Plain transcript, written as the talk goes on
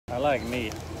I like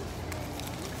meat.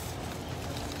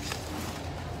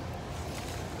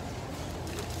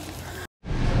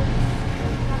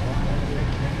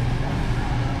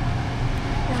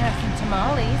 Gonna have some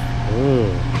tamales.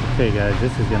 Ooh, okay guys,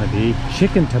 this is gonna be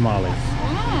chicken tamales.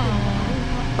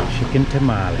 Chicken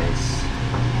tamales.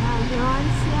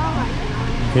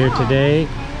 Here today,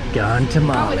 gone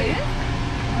tomorrow.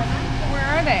 Where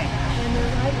are they?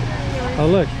 Oh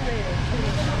look,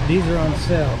 these are on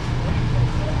sale.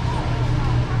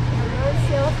 They're on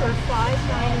sale for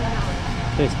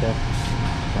 $5.99. Okay, Steph.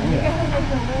 Yeah.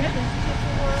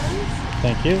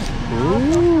 Thank you.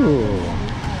 Ooh.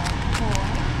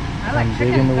 I like I'm chicken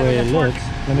digging the way better it than pork. looks.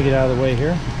 Let me get out of the way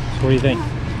here. So what do you think?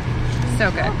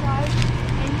 So good.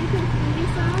 And you can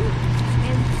freeze them.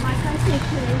 And like I said,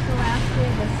 today's the last day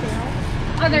of the sale.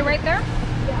 Are they right there?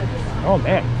 Yeah. Oh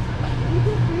man. You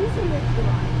can freeze them if you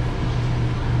like.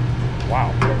 Wow.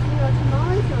 Because, you know,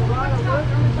 tamales are a lot of work.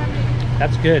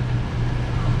 That's good.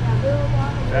 Yeah, they're a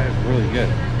lot of work. That is really good.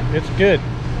 It's good.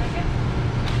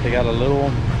 They got a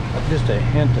little, just a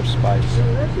hint of spice.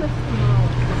 Delicious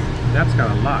tamales. That's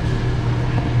got a lot.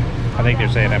 I think they're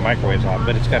saying that microwave's hot,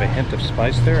 but it's got a hint of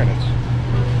spice there and it's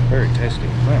very tasty.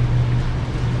 Wow.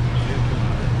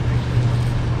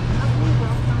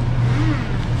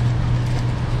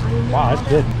 Wow, that's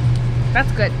good.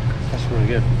 That's good. That's really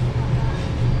good.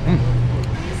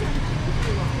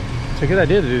 It's a good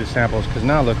idea to do the samples because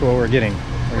now look what we're getting.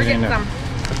 We're getting some.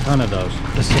 A ton of those.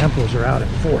 The samples are out in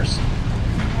force.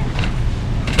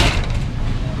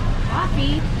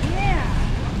 Coffee.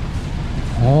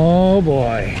 Yeah. Oh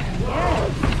boy.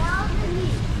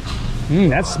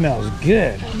 That smells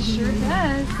good. It sure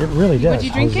does. It really does. Would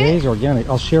you drink Jose's it? Organic.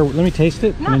 I'll share. Let me taste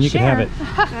it, and then you can have it.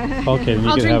 Okay, then you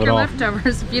I'll can drink have it your all.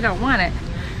 leftovers if you don't want it.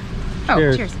 Oh,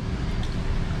 Cheers. cheers.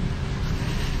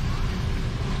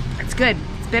 It's good.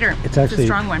 It's bitter. It's actually a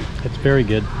strong one. It's very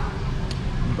good.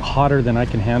 Hotter than I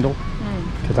can handle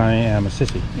because I am a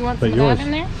sissy. You want but some yours, of that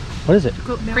in there? what is it?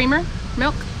 Creamer?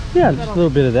 Milk? Yeah, just a little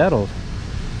bit of that old.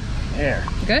 There.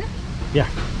 Good? Yeah.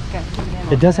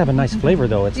 Good. It does have a nice flavor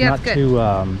though. It's Yeah, not it's good. too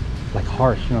like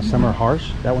harsh. You know, some are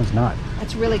harsh. That one's not.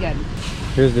 It's really good.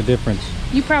 Here's the difference.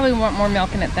 You probably want more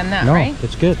milk in it than that, No, right?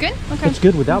 it's good. It's good? Okay. It's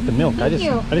good without the milk. I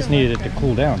you. just needed it to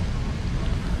cool down.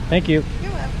 Thank you.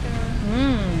 You're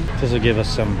welcome. This will give us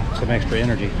some extra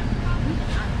energy.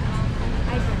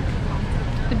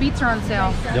 The beets are on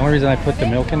sale. The only reason I put the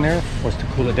milk in there was to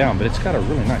cool it down, but it's got a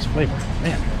really nice flavor.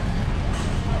 Man.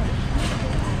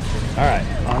 All right,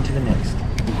 on to the next.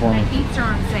 My beets are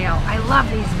on sale. I love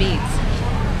these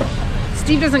beets.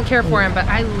 Steve doesn't care for them, but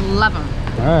I love them.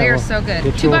 All right, They're well, so good.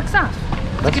 get $2 your- off.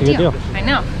 It's That's a good deal. deal. I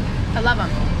know. I love them.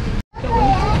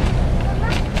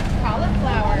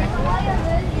 Cauliflower.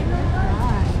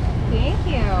 Thank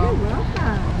you. You're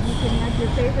welcome. You can add your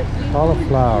favorite seasoning.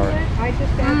 Cauliflower. I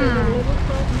just added a little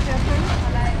salt and pepper.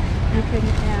 You can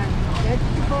add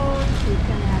vegetables. You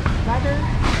can add butter.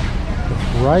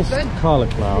 Rice Good.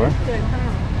 cauliflower. It's good,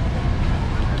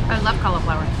 huh? I love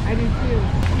cauliflower. I do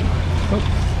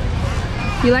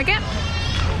too. You like it?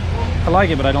 I like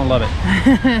it, but I don't love it.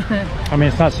 I mean,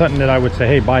 it's not something that I would say,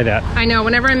 hey, buy that. I know.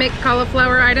 Whenever I make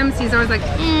cauliflower items, he's always like,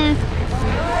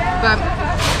 But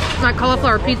my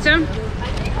cauliflower pizza,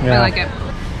 Yeah. I like it.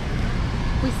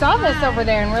 We saw this over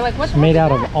there, and we're like, what's It's made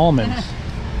out of almonds.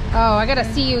 Oh, I gotta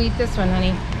see you eat this one,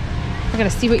 honey. I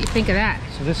gotta see what you think of that.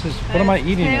 So this is, what am I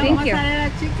eating now? Thank you.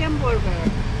 Chicken burger.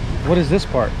 What is this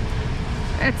part?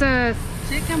 It's a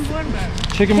Chicken burger.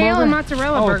 Chicken kale burger? and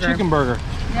mozzarella oh, burger. chicken burger.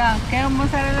 Yeah, kale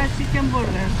mozzarella chicken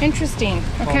burger. Interesting.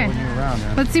 Okay. Following you around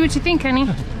there. Let's see what you think, honey.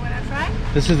 Wanna try?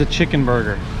 This is the chicken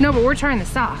burger. No, but we're trying the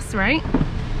sauce, right?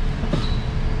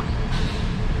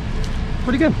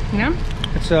 Pretty good. Yeah?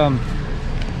 It's, I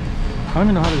don't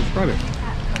even know how to describe it.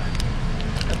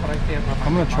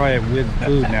 I'm gonna try it with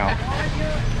food now.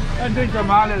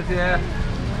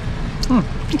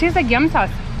 It tastes like yum sauce.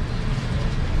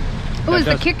 Oh, That is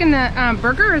the does. kick in the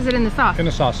burger or is it in the sauce? In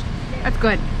the sauce. That's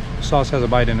good. The sauce has a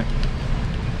bite in it.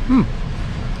 Mmm.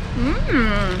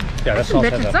 Yeah, that That's some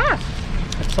sauce has bitchin' a, sauce.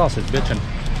 that sauce is bitchin'.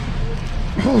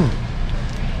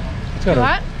 It's got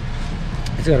What?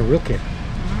 It's got a real kick.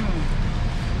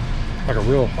 Like a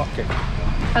real hot kick.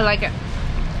 I like it.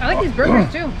 I like these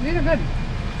burgers too. These are good.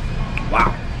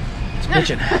 Wow. It's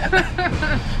bitchin'.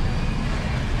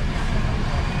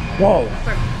 Whoa.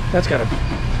 That's got a,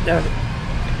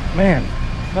 man,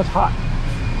 that's hot.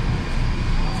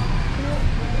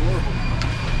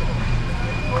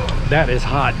 That is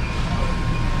hot.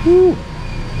 Woo.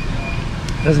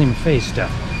 Doesn't even phase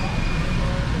stuff.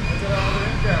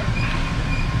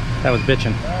 That was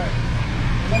bitchin'.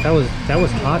 That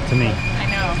was hot to me. I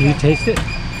know. Can you taste it?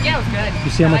 Yeah, it was good.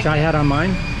 You see how much liked I it. had on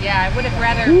mine? Yeah, I would have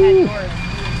rather Woo. had yours.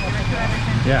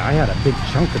 Yeah, I had a big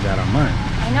chunk of that on mine.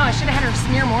 I know, I should have had her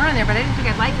smear more on there, but I didn't think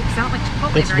I'd like it because I don't like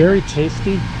Chipotle It's very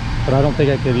tasty, but I don't think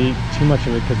I could eat too much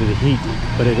of it because of the heat.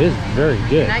 But it is very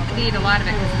good. And I could eat a lot of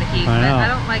it because of the heat. I know. But I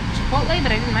don't like Chipotle, but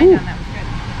I didn't mind Ooh. that. That was good.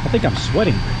 I think I'm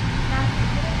sweating.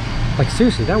 Like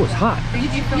seriously, that was hot.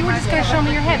 You were just going to show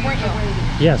me your head, weren't you?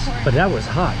 Yes, but that was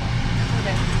hot.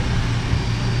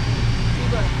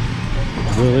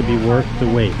 Will it be worth the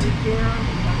wait?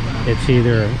 It's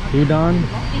either udon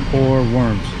or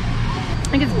worms. I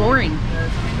think it's boring.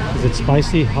 Is it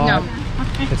spicy, hot?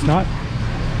 No. It's not?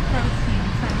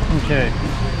 Okay.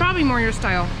 Probably more your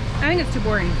style. I think it's too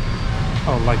boring.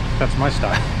 Oh, like that's my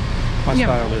style. My Yeah.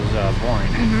 style is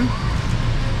boring.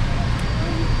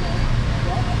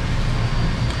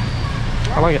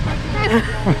 I like it.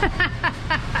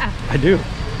 I do.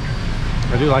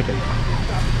 I do like it.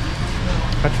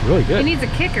 That's really It good. needs a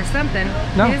kick or something.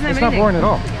 No, It doesn't have it's not anything. boring at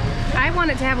all. I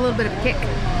want it to have a little bit of a kick.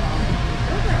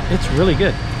 It's really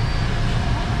good.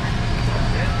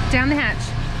 Down the hatch.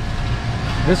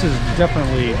 This is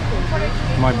definitely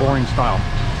my boring style.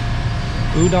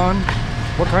 Udon.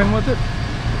 What kind was it?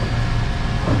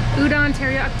 Udon,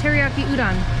 teriyaki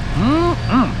udon.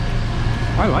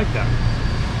 I like that.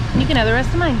 You can have the rest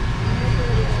of mine.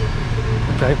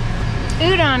 Okay.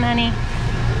 Udon, honey.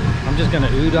 I'm just gonna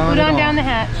udon it Udon all. down the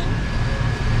hatch.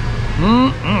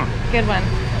 Good one.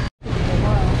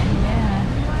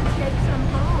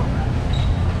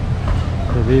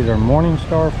 So these are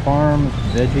Morningstar Farms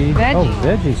veggie. Veggie. Oh,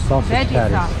 veggie sausage Veggie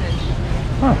patties. sausage.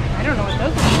 Huh. I don't know what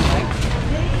those are like.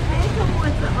 They come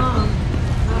with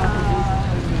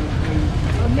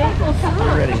maple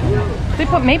syrup. Ready? They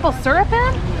put maple syrup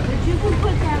in? But you can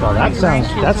put that Well, on.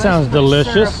 that sounds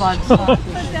delicious. Put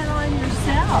that on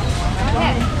yourself.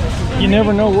 You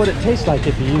never know what it tastes like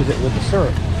if you use it with the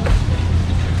syrup.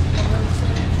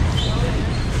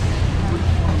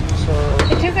 So,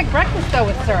 It tastes like breakfast though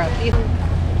with syrup.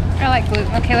 I like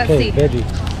gluten. Okay, let's okay, see.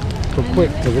 veggie. Go quick,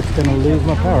 because it's gonna lose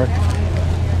my power.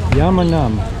 Yum and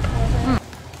num.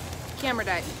 Camera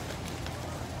died.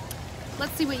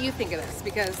 Let's see what you think of this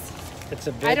because It's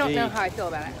a veggie. I don't know how I feel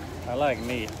about it. I like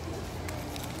meat.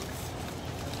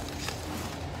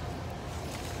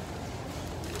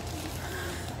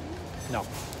 No,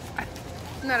 I'm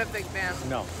not a big fan.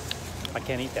 no, I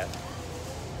can't eat that.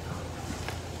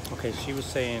 Okay, she was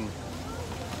saying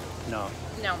no.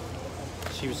 No.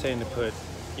 She was saying you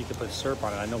could put syrup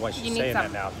on it. I know why she's You need saying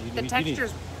some. that now. The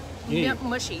texture's you need-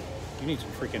 mushy. You need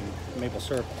some freaking maple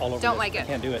syrup all over Don't this. like I it.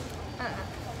 can't do it.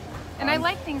 And I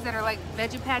like things that are like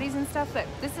veggie patties and stuff, but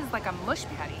this is like a mush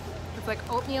patty. It's like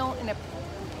oatmeal in a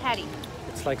patty.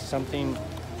 It's like something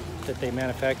that they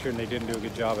manufacture and they didn't do a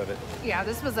good job of it. Yeah,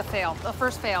 this was a fail. The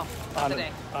first fail of the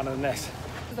day. On to the next.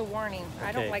 This is a warning.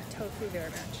 I don't Okay. like tofu very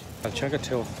much. A chunk of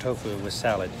tofu with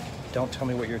salad. Don't tell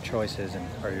me what your choice is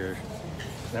or your.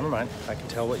 Never mind. I can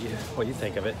tell what you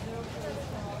think of it.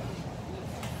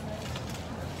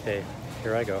 Okay,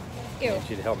 here I go. I Ew. need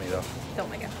you to help me though. Don't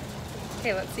like it.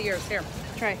 Okay, let's see yours. Here,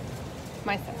 try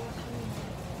my stuff.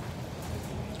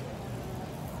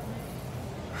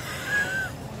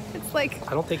 It's like,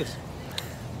 I don't think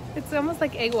it's almost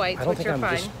like egg whites, I don't which think are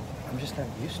fine. I'm just not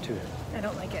used to it. I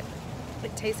don't like it.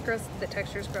 It tastes gross. The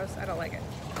texture's gross. I don't like it.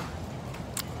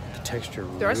 The texture.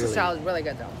 The rest of the really- salad is really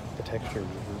good though.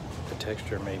 The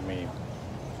texture made me.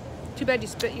 Too bad you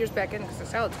spit yours back in because the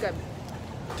salad's good.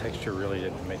 The texture really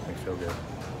didn't make me feel good.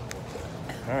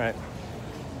 All right.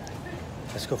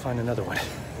 Let's go find another one.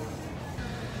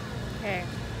 Okay,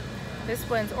 this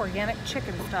one's organic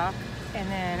chicken stock, and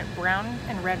then brown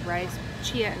and red rice,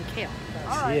 chia and kale.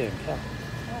 Yeah.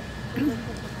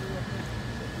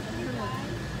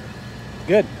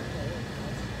 Good.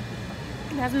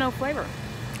 It has no flavor.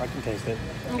 I can taste it.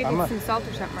 Maybe I'm not- some salt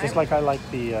or something, right? Just like I like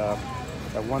the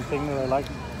that one thing that I like.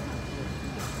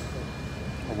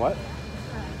 A what?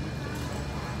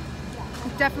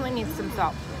 It definitely needs some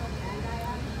salt.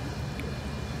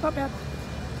 Not bad.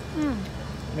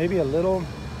 Maybe a little.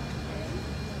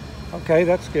 Okay,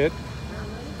 that's good.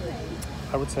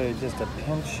 I would say just a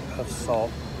pinch of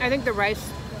salt, I think the rice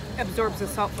absorbs the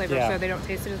salt flavor, Yeah. so they don't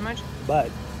taste it as much. but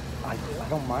I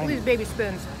don't Look at these mind. baby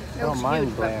spoons. I It don't looks mind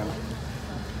huge, but- bland.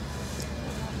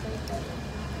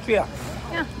 Chia.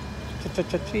 Yeah.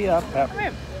 Chia. Pep. All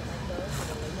right.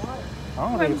 I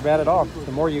don't think it's bad at all.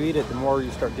 The more you eat it, the more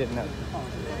you start getting it.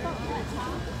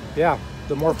 Yeah,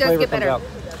 the more It does flavor get comes better. out.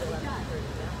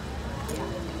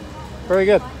 Very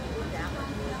good.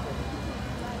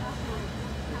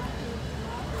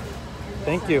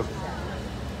 Thank you.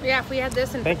 Yeah, if we had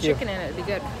this and Thank put you. chicken in it, it'd be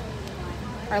good.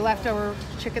 our leftover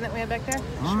chicken that we had back there.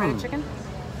 Shredded chicken.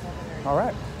 All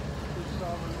right.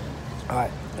 All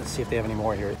right, let's see if they have any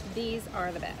more here. These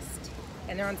are the best.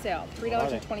 And they're on sale.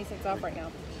 $3.20 off right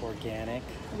now. Organic.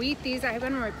 We eat these. I have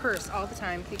them in my purse all the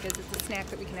time because it's a snack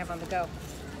that we can have on the go.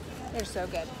 They're so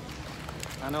good.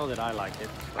 I know that I like it.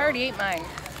 So. I already ate mine.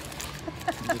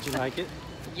 Did you like it?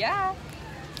 Yeah.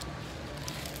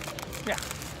 Yeah.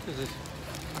 This is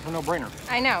a no-brainer.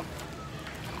 I know.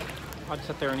 I'd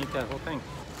sit there and eat that whole thing.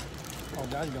 Oh,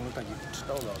 guys, you're gonna look like you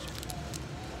stole those.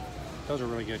 Those are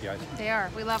really good, guys. They are.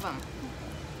 We love them.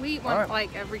 We eat one right.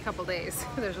 like every couple days.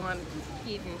 There's one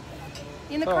eaten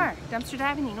in the car. Dumpster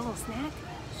diving, you know, a little snack.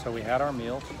 So we had our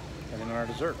meal and then our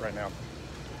dessert right now.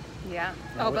 Yeah.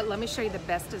 Oh, but let me show you the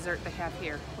best dessert they have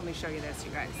here. Let me show you this,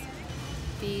 you guys.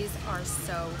 These are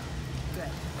so good.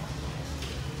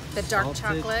 The dark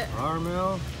chocolate.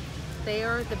 Caramel. They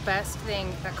are the best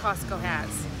thing that Costco has.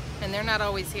 And they're not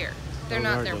always here. They're Those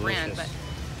not are their brand, delicious.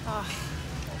 but oh,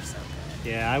 they're so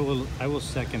good. Yeah, I will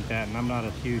second that, and I'm not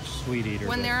a huge sweet eater.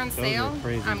 When they're on those sale, are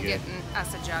crazy I'm good. getting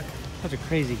us a jug. Those are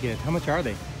crazy good. How much are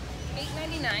they?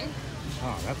 $8.99.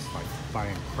 Oh, that's like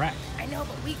buying crack. I know,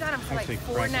 but we got them for Actually,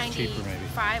 like crack is cheaper, maybe.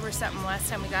 $4.95 or something last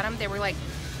time we got them. They were like,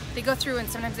 they go through and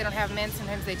sometimes they don't have them in,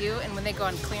 sometimes they do. And when they go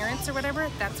on clearance or whatever,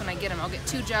 that's when I get them. I'll get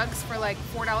 2 jugs for like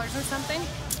 $4 or something.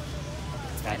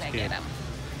 That's and I good. get them.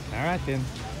 All right, then.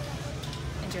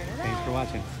 Enjoy your Thanks for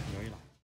watching.